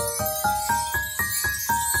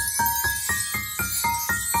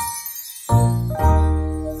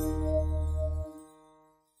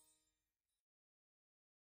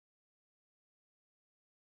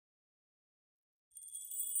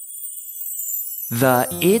 The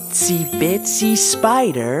itsy bitsy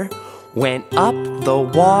spider went up the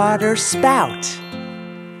water spout.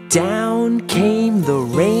 Down came the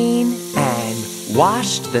rain and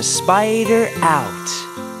washed the spider out.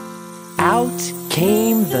 Out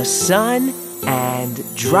came the sun and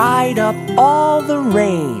dried up all the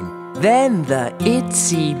rain. Then the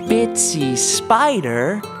itsy bitsy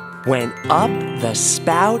spider went up the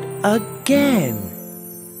spout again.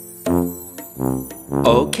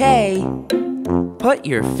 Okay, put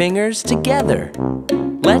your fingers together.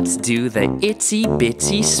 Let's do the itsy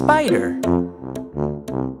bitsy spider.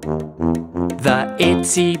 The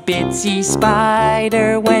itsy bitsy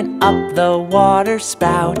spider went up the water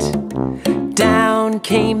spout. Down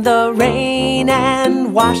came the rain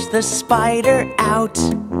and washed the spider out.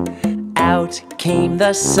 Out came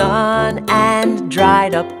the sun and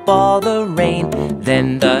dried up all the rain.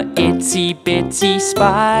 Then the itsy bitsy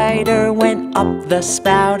spider went up the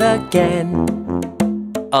spout again.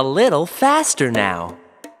 A little faster now.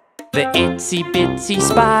 The itsy bitsy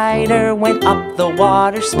spider went up the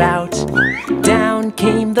water spout. Down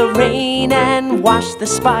came the rain and washed the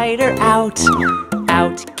spider out.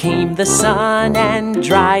 Out came the sun and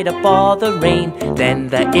dried up all the rain. Then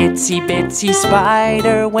the itsy bitsy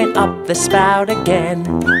spider went up the spout again.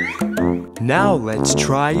 Now let's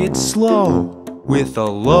try it slow, with a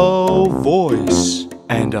low voice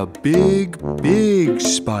and a big, big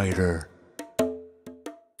spider.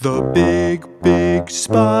 The big, big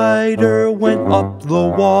spider went up the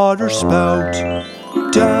water spout.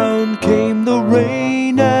 Down came the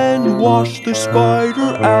rain and washed the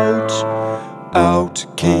spider out. Out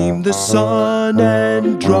came the sun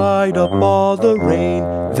and dried up all the rain.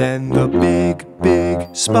 Then the big,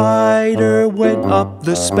 big spider went up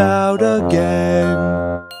the spout again.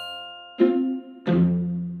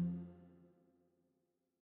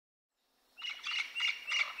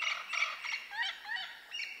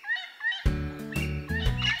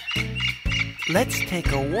 Let's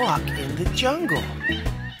take a walk in the jungle.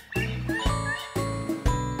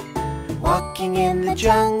 Walking in the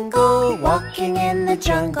jungle, walking in the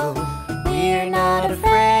jungle. We're not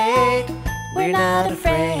afraid, we're not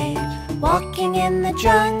afraid. Walking in the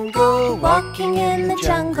jungle, walking in the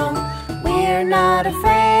jungle. We're not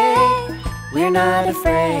afraid, we're not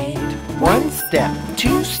afraid. 1 step,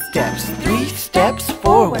 2 steps, 3 steps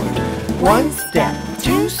forward. 1 step,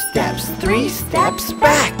 2 steps, 3 steps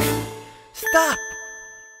back. Stop!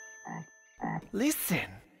 Listen.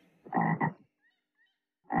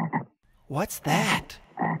 What's that?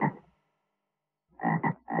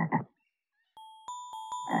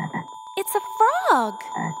 It's a frog.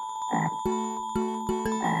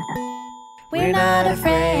 We're not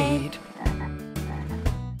afraid.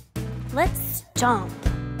 Let's jump.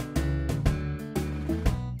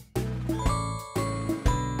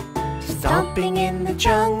 Stomping in the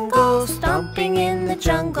jungle, stomping in the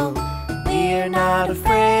jungle. We're not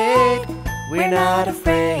afraid, we're not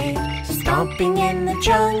afraid. Stomping in the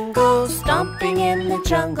jungle, stomping in the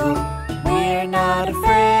jungle. We're not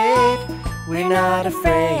afraid, we're not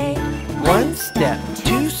afraid. 1 step,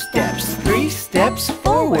 2 steps, 3 steps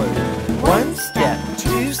forward. 1 step,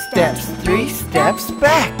 2 steps, 3 steps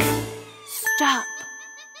back. Stop.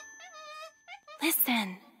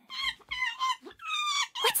 Listen.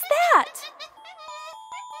 What's that?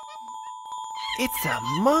 It's a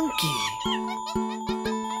monkey.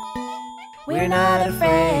 We're not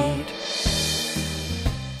afraid.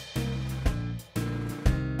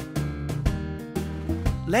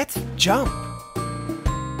 Let's jump.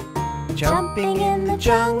 Jumping in the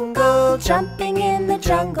jungle, jumping in the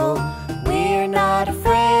jungle. We're not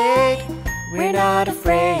afraid, we're not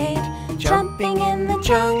afraid. Jumping in the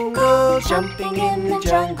jungle, jumping in the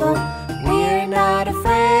jungle. We're not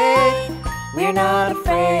afraid, we're not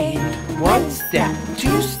afraid. 1 step,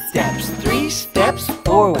 2 steps, 3 steps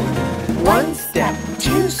forward. 1 step,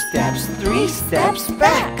 2 steps, 3 steps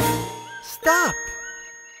back. Stop.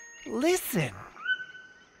 Listen.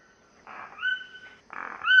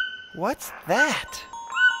 What's that?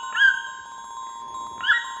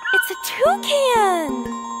 It's a toucan!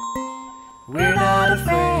 We're not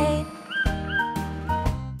afraid.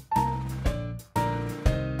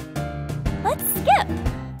 Let's skip!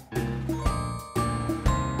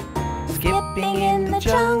 Skipping in the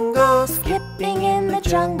jungle, skipping in the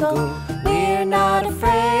jungle. We're not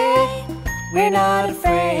afraid, we're not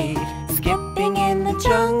afraid. Skipping in the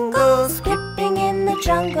jungle, skipping in the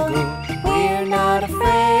jungle. We're not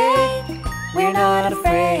afraid, we're not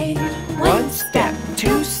afraid. 1 step,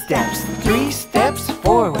 2 steps, 3 steps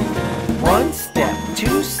forward. 1 step,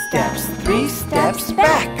 2 steps, 3 steps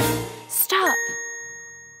back. Stop!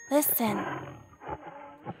 Listen.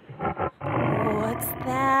 What's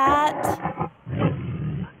that?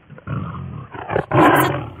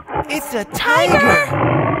 It's a tiger!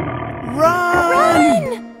 Run!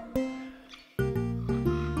 Run!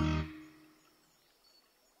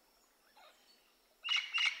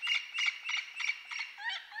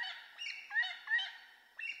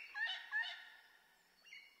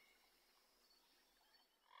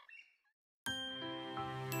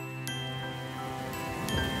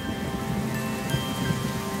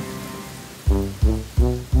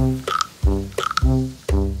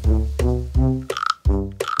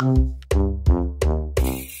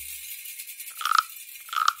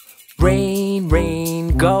 Rain,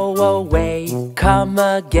 rain, go away. Come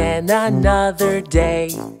again another day.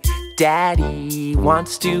 Daddy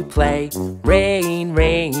wants to play. Rain,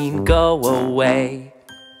 rain, go away.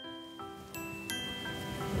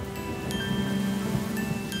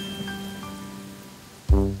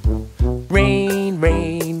 Rain,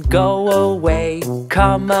 rain, go away.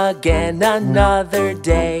 Come again another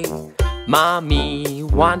day. Mommy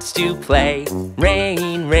wants to play.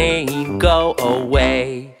 Rain, rain, go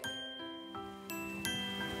away.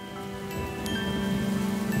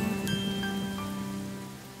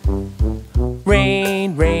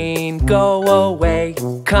 Rain, rain, go away.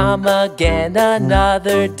 Come again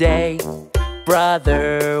another day.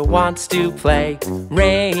 Brother wants to play.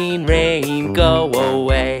 Rain, rain, go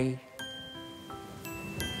away.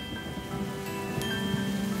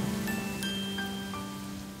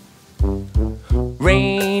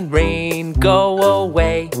 Rain, rain, go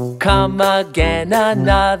away. Come again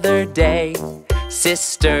another day.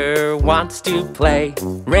 Sister wants to play.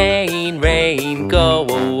 Rain, rain, go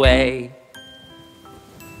away.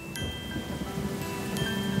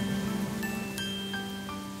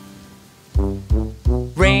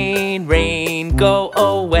 Rain, rain, go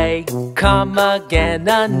away. Come again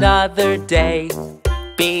another day.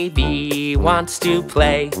 Baby wants to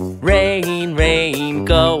play. Rain, rain,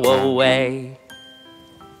 go away.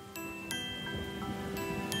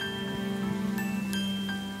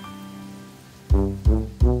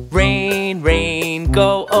 Rain, rain,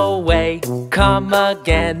 go away. Come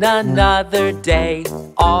again another day.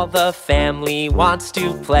 All the family wants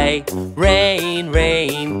to play. Rain,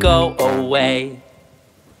 rain, go away.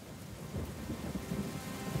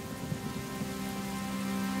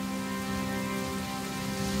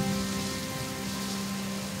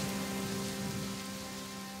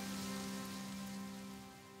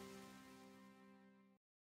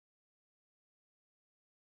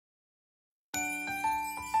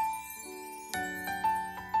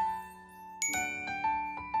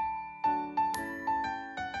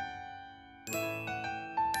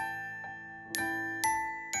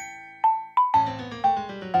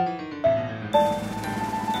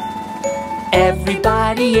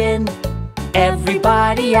 Everybody in,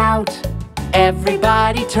 everybody out.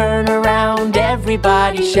 Everybody turn around,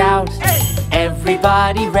 everybody shout.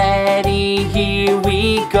 Everybody ready, here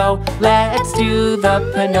we go. Let's do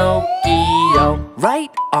the Pinocchio.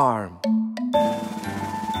 Right arm.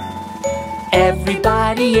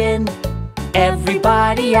 Everybody in,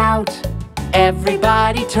 everybody out.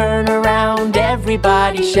 Everybody turn around,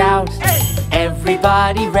 everybody shout.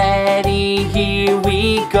 Everybody ready, here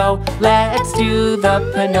we go. Let's do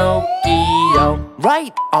the Pinocchio.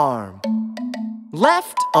 Right arm,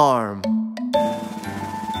 left arm.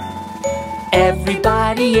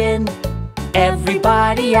 Everybody in,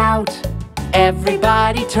 everybody out.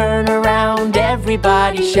 Everybody turn around,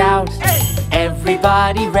 everybody shout.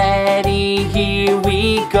 Everybody ready, here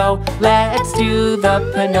we go. Let's do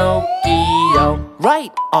the Pinocchio.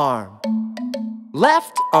 Right arm,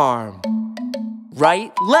 left arm,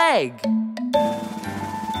 right leg.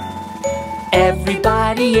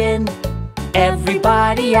 Everybody in,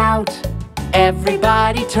 everybody out.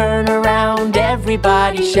 Everybody turn around,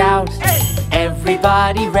 everybody shout.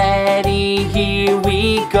 Everybody ready, here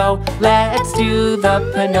we go. Let's do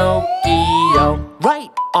the Pinocchio.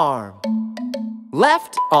 Right arm,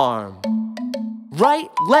 left arm, right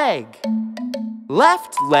leg,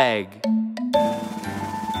 left leg.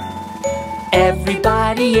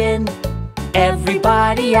 Everybody in,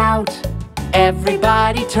 everybody out.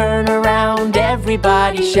 Everybody turn around,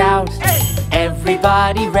 everybody shout.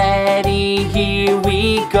 Everybody ready, here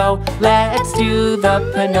we go. Let's do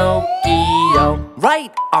the Pinocchio.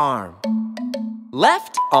 Right arm,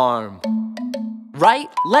 left arm, right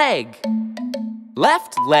leg,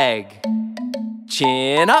 left leg.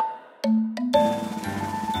 Chin up.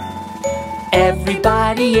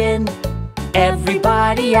 Everybody in,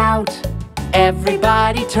 everybody out.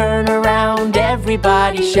 Everybody turn around,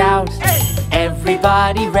 everybody shout.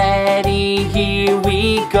 Everybody ready, here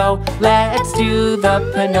we go. Let's do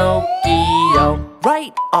the Pinocchio.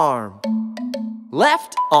 Right arm,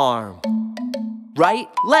 left arm, right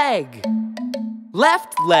leg,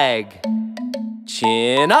 left leg.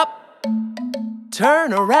 Chin up.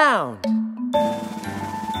 Turn around.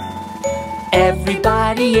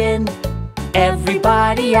 Everybody in,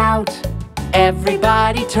 everybody out.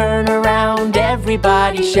 Everybody turn around,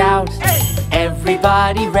 everybody shout.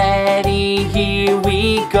 Everybody ready, here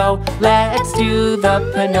we go. Let's do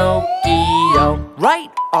the Pinocchio.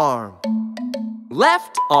 Right arm,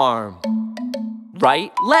 left arm,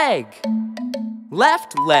 right leg,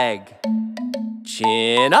 left leg.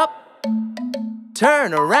 Chin up.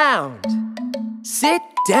 Turn around. Sit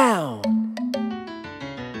down.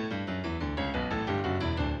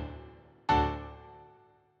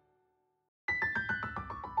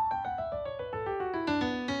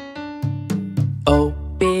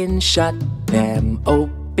 Open, shut them,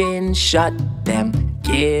 open, shut them.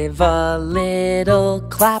 Give a little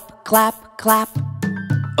clap, clap, clap.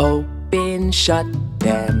 Open, shut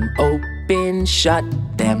them, open, shut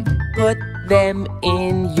them. Put them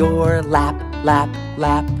in your lap, lap,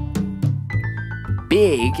 lap.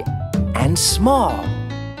 Big and small.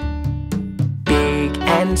 Big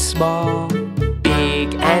and small.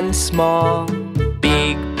 Big and small.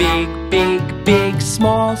 Big, big, big, big,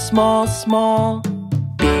 small, small, small.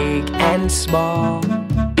 Big and small.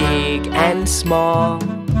 Big and small.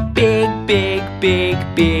 Big, big, big,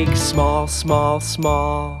 big, small, small,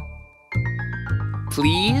 small.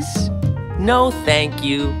 Please? No, thank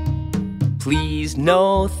you. Please,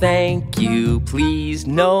 no, thank you. Please,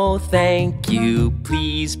 no, thank you.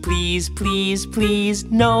 Please, please, please, please,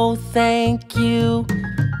 no, thank you.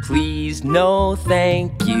 Please, no,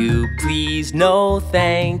 thank you. Please, no,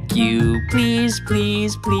 thank you. Please,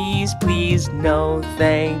 please, please, please, no,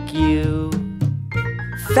 thank you.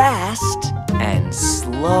 Fast and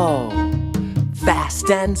slow. Fast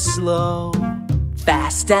and slow.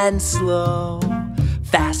 Fast and slow.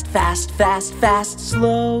 Fast, fast, fast, fast,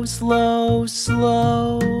 slow, slow,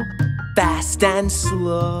 slow. Fast and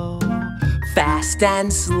slow. Fast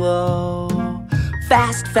and slow.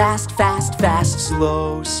 Fast, fast, fast, fast,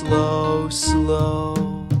 slow, slow,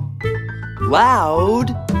 slow.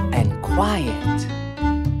 Loud and quiet.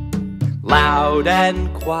 Loud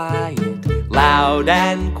and quiet. Loud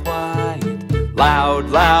and quiet. Loud,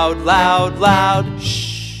 loud, loud, loud.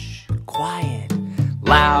 Shh, quiet.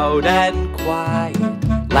 Loud and quiet.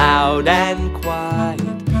 Loud and quiet.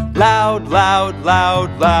 Loud, loud,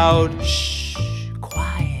 loud, loud. Shh,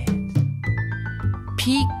 quiet.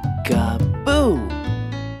 Peek-a-boo.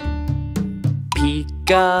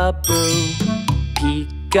 Peek-a-boo.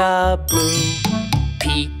 Peek-a-boo.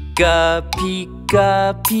 Peek-a,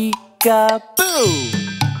 peek-a, peek-a-boo.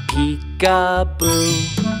 Peek-a-boo.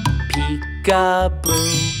 Peek-a-boo.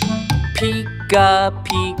 Peek-a,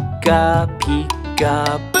 peek-a,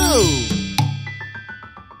 peek-a-boo.